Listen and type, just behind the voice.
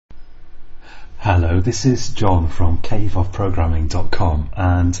Hello, this is John from caveofprogramming.com,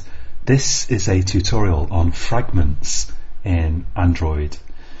 and this is a tutorial on fragments in Android.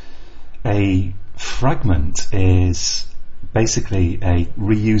 A fragment is basically a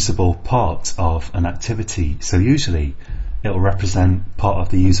reusable part of an activity, so usually it will represent part of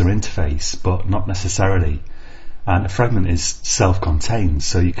the user interface, but not necessarily. And a fragment is self-contained,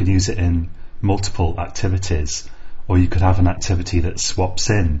 so you can use it in multiple activities, or you could have an activity that swaps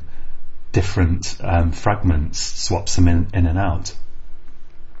in different fragments, swaps them in and out.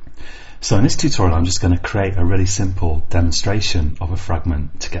 So in this tutorial I'm just going to create a really simple demonstration of a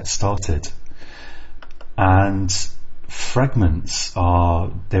fragment to get started. And fragments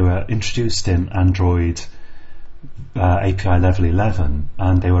they were introduced in Android API level 11,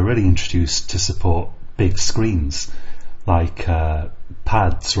 and they were really introduced to support big screens like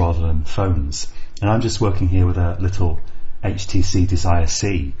pads rather than phones. And I'm just working here with a little HTC Desire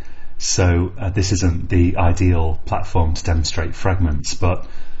C. So this isn't the ideal platform to demonstrate fragments, but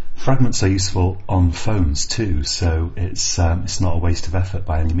fragments are useful on phones too, so it's not a waste of effort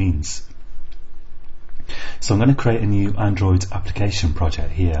by any means. So I'm going to create a new Android application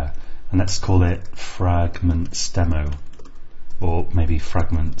project here, and let's call it Fragments Demo, or maybe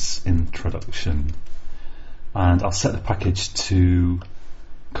Fragments Introduction. And I'll set the package to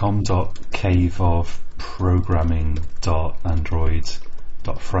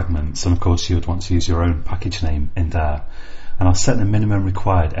com.caveofprogramming.android.fragments, and of course you would want to use your own package name in there. And I'll set the minimum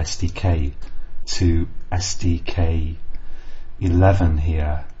required SDK to SDK 11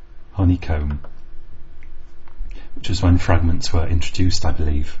 here, Honeycomb, which was when fragments were introduced, I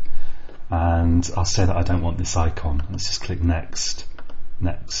believe. And I'll say that I don't want this icon. Let's just click next,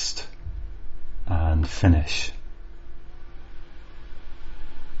 next, and finish.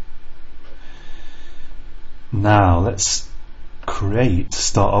 Now let's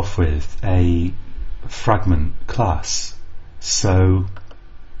start off with a fragment class. So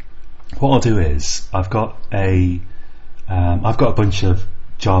what I'll do is I've got a bunch of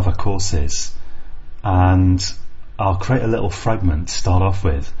Java courses, and I'll create a little fragment to start off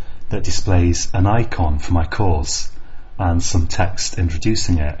with that displays an icon for my course and some text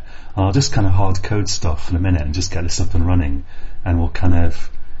introducing it. And I'll just kind of hard code stuff in a minute and just get this up and running, and we'll kind of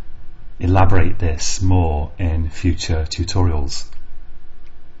elaborate this more in future tutorials.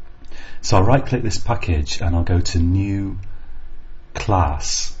 So I'll right click this package and I'll go to new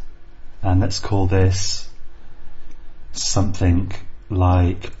class, and let's call this something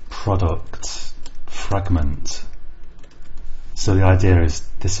like product fragment. So the idea is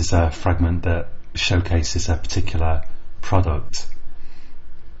this is a fragment that showcases a particular product.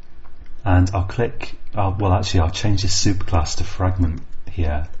 And I'll change this superclass to fragment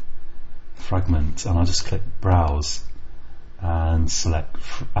here, fragment, and I'll just click browse and select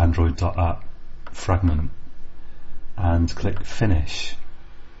Android.app fragment and click finish.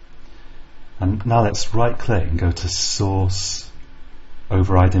 And now let's right click and go to source,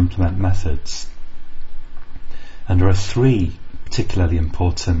 override implement methods. And there are three particularly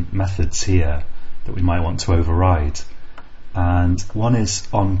important methods here that we might want to override. And one is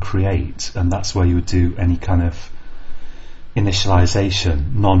onCreate, and that's where you would do any kind of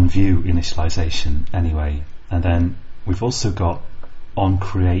initialization, non-view initialization anyway. And then we've also got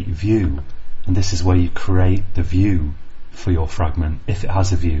onCreateView, and this is where you create the view for your fragment if it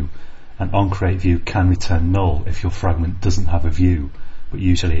has a view. And onCreateView can return null if your fragment doesn't have a view, but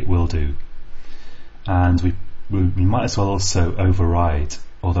usually it will do. And we might as well also override,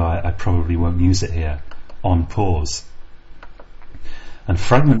 although I probably won't use it here, onPause. And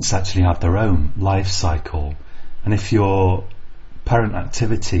fragments actually have their own life cycle, and if your parent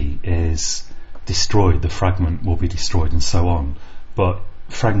activity is destroyed, the fragment will be destroyed and so on. But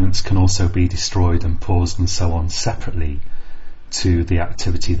fragments can also be destroyed and paused and so on separately to the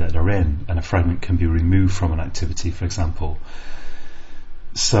activity that they're in, and a fragment can be removed from an activity, for example.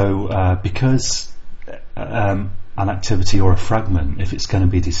 So because an activity or a fragment, if it's going to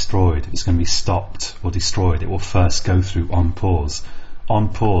be destroyed, if it's going to be stopped or destroyed, it will first go through onPause.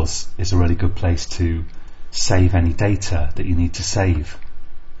 onPause is a really good place to save any data that you need to save.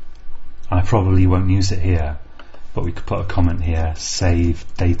 I probably won't use it here, but we could put a comment here, save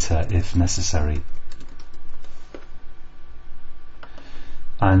data if necessary.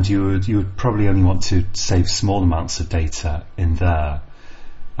 And you would probably only want to save small amounts of data in there.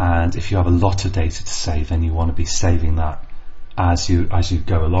 And if you have a lot of data to save, then you want to be saving that as you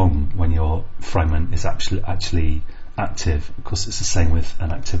go along when your fragment is actually active. Of course, it's the same with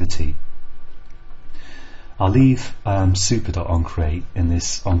an activity. I'll leave super.onCreate in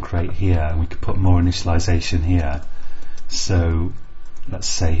this onCreate here, and we could put more initialization here. So let's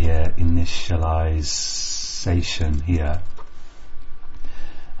say here initialization here,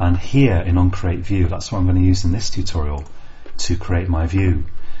 and here in onCreateView, that's what I'm going to use in this tutorial to create my view.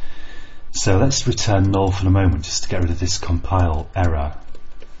 So let's return null for the moment just to get rid of this compile error,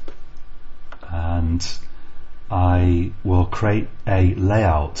 and I will create a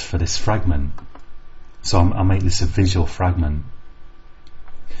layout for this fragment. So I'll make this a visual fragment.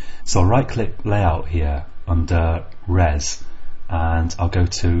 So I'll right click layout here under res, and I'll go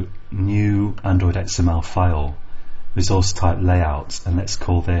to new Android XML file, resource type layout, and let's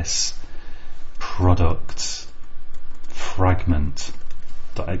call this product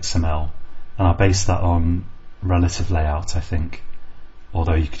fragment.xml, and I'll base that on relative layout, I think,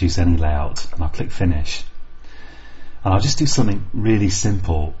 although you could use any layout, and I'll click finish. And I'll just do something really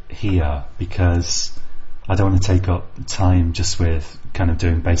simple here because I don't want to take up time just with kind of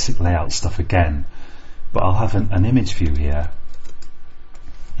doing basic layout stuff again, but I'll have an image view here,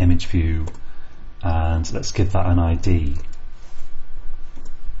 image view, and let's give that an ID.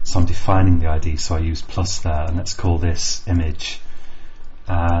 So I'm defining the ID, so I use plus there, and let's call this image,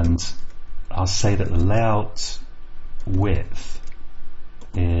 and I'll say that the layout width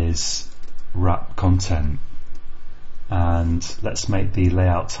is wrap content, and let's make the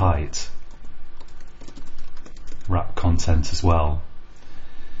layout height wrap content as well,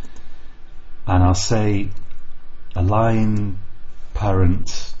 and I'll say align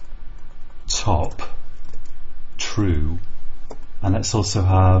parent top true, and let's also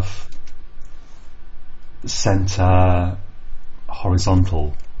have center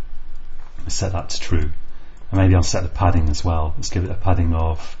horizontal, set that to true, and maybe I'll set the padding as well. Let's give it a padding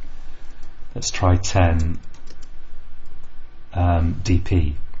of, let's try 10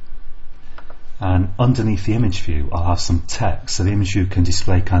 dp, and underneath the image view I'll have some text, so the image view can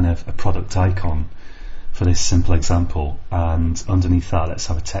display kind of a product icon for this simple example, and underneath that let's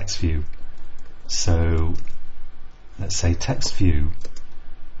have a text view. So let's say text view,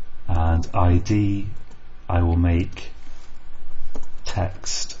 and ID I will make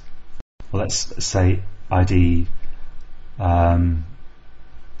text, well let's say ID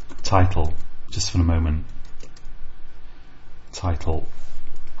title, just for the moment, title,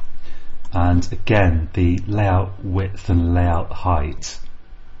 and again the layout width and layout height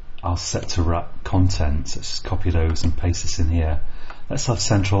I'll set to wrap content. So let's just copy those and paste this in here. Let's have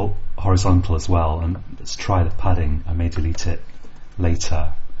central horizontal as well, and let's try the padding. I may delete it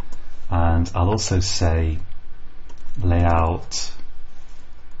later, and I'll also say layout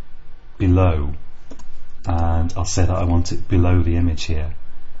below, and I'll say that I want it below the image here,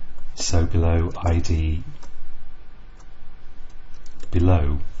 so below ID,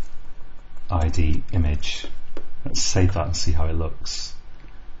 below ID image. Let's save that and see how it looks.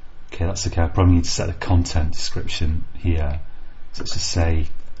 Okay, that's okay. I probably need to set a content description here, so let's just say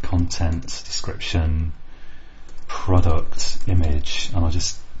content description product image, and I'll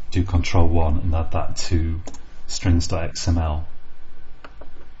just do Control-1 and add that to strings.xml.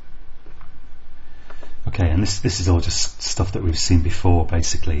 Okay, and this is all just stuff that we've seen before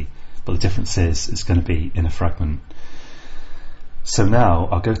basically, but the difference is it's going to be in a fragment. So now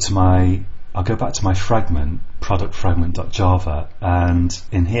I'll go back to my fragment, product fragment.java, and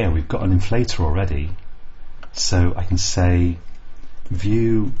in here we've got an inflator already. So I can say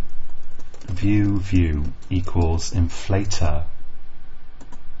view equals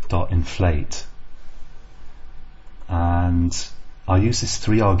inflator.inflate, and I'll use this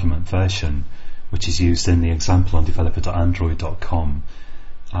 3-argument version which is used in the example on developer.android.com,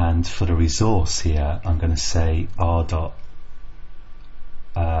 and for the resource here I'm going to say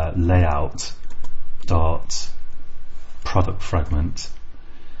r.layout.product fragment,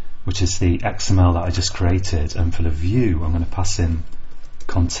 which is the XML that I just created, and for the view I'm going to pass in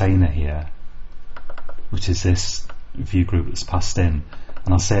container here, which is this view group that's passed in,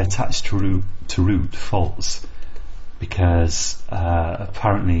 and I'll say attached to root false, because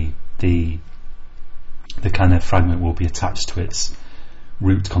apparently the kind of fragment will be attached to its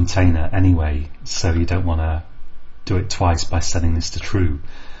root container anyway, so you don't want to do it twice by setting this to true.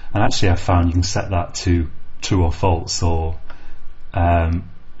 And actually I found you can set that to true or false, or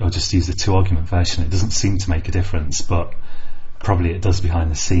just use the 2-argument version. It doesn't seem to make a difference, but probably it does behind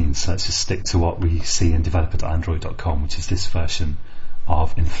the scenes, so let's just stick to what we see in developer.android.com, which is this version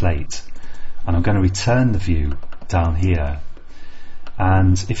of inflate. And I'm going to return the view down here,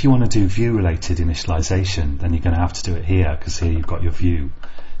 and if you want to do view related initialization, then you're going to have to do it here, because here you've got your view.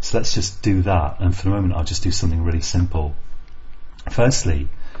 So let's just do that, and for the moment I'll just do something really simple. Firstly,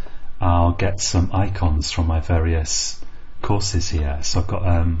 I'll get some icons from my various courses here. So I've got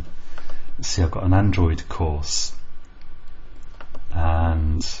let's see, I've got an Android course,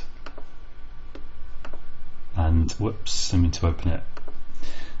 and whoops, I mean to open it,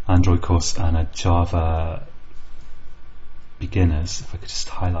 Android course and a Java beginners. If I could just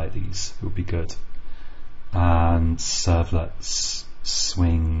highlight these, it would be good. And servlets,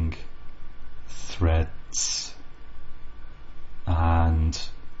 swing, threads, and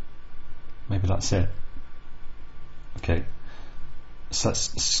maybe that's it. Okay, so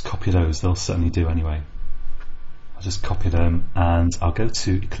let's just copy those. They'll certainly do anyway. I'll just copy them and I'll go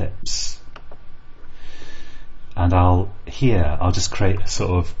to Eclipse, and I'll just create a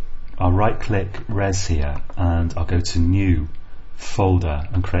sort of, I'll right click res here and I'll go to new folder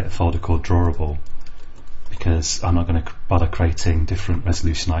and create a folder called drawable, because I'm not going to bother creating different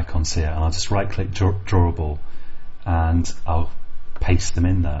resolution icons here. And I'll just right click drawable and I'll paste them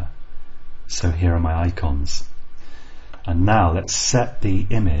in there. So here are my icons. And now let's set the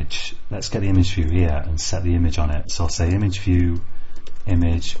image. Let's get the image view here and set the image on it. So I'll say image view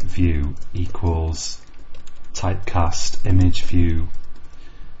equals typecast image view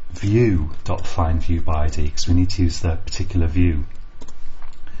view.find view by ID, because we need to use the particular view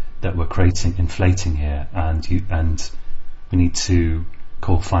that we're creating, inflating here, and we need to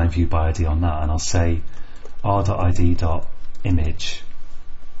call find view by ID on that. And I'll say r.id.image.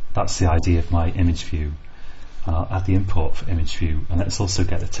 That's the ID of my image view, and I'll add the import for image view. And let's also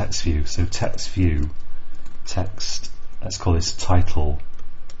get the text view. So text view, let's call this title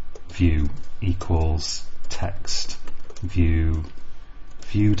view equals text view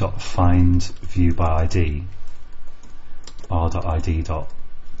view.find view by ID r.id.title,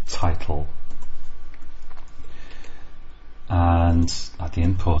 and add the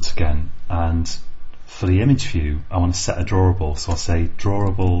import again. And for the image view I want to set a drawable, so I'll say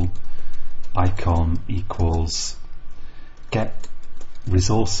drawable icon equals get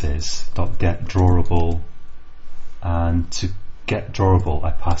resources dot get drawable, and to get drawable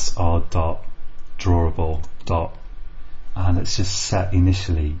I pass r.drawable dot, and let's just set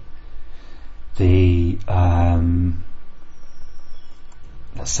initially the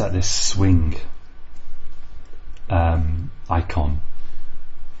let's set this swing icon,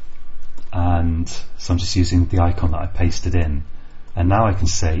 and so I'm just using the icon that I pasted in. And now I can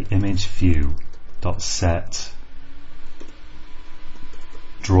say image view dot set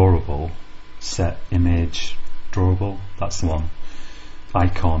drawable, set image drawable, that's the one,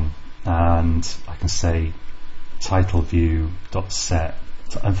 icon, and I can say title view dot set,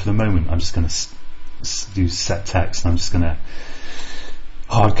 and for the moment I'm just going to do set text, and I'm just going to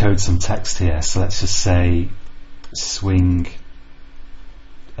hard code some text here. So let's just say swing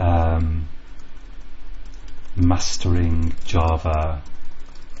mastering Java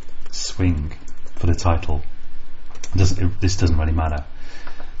swing for the title. This doesn't really matter,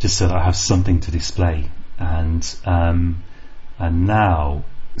 just so that I have something to display. And now,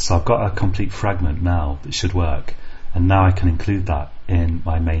 so I've got a complete fragment now that should work, and now I can include that in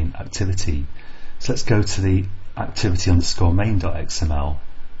my main activity. So let's go to the activity underscore main.xml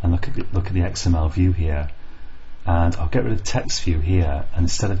and look at the XML view here, and I'll get rid of the text view here, and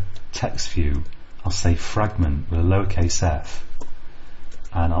instead of text view I'll say fragment with a lowercase f,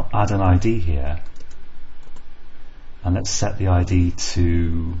 and I'll add an ID here, and let's set the ID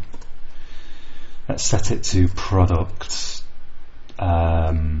to, let's set it to product,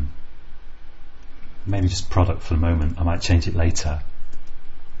 maybe just product for the moment. I might change it later.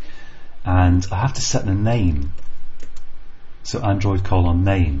 And I have to set the name, so Android :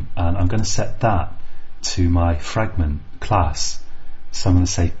 name, and I'm going to set that to my fragment class. So I'm going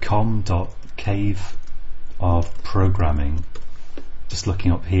to say com.cave of programming, just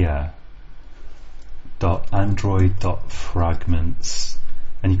looking up here, .android.fragments,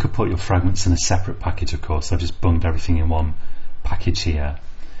 and you could put your fragments in a separate package, of course. I've just bunged everything in one package here,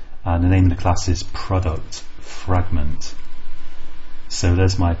 and the name of the class is product fragment. So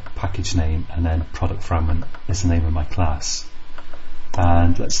there's my package name, and then product fragment is the name of my class.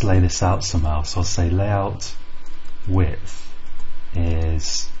 And let's lay this out somehow. So I'll say layout width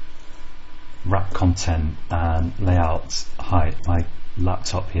is wrap content, and layout height. My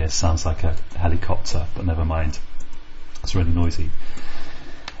laptop here sounds like a helicopter, but never mind, it's really noisy.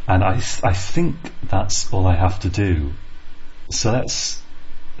 And I think that's all I have to do. So let's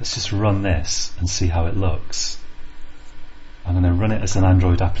just run this and see how it looks. I'm going to run it as an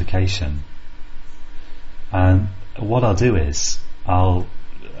Android application, and what I'll do is I'll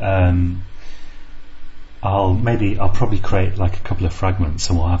probably create like a couple of fragments,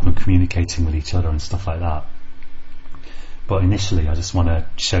 and we'll have them communicating with each other and stuff like that. But initially I just want to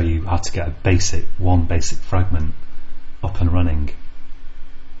show you how to get one basic fragment up and running.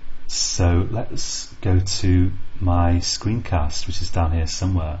 So let's go to my screencast, which is down here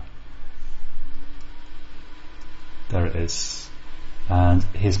somewhere. There it is. And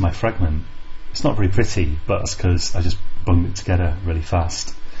here's my fragment. It's not very pretty, but that's because I just bunged it together really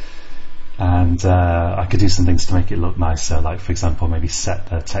fast. And I could do some things to make it look nicer, like for example maybe set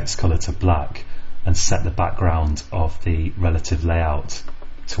the text color to black and set the background of the relative layout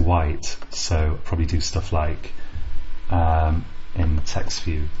to white. So I'll probably do stuff like in the text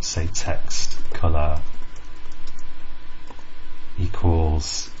view, say text color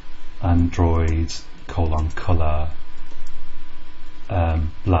equals Android color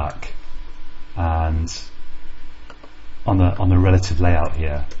black, and on the relative layout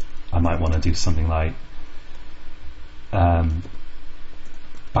here I might want to do something like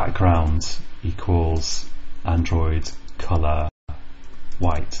background equals Android color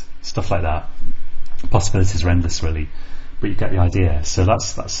white, stuff like that. Possibilities are endless really, but you get the idea. So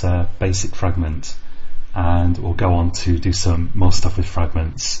that's a basic fragment, and we'll go on to do some more stuff with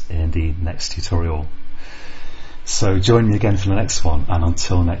fragments in the next tutorial. So join me again for the next one, and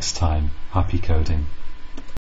until next time, happy coding.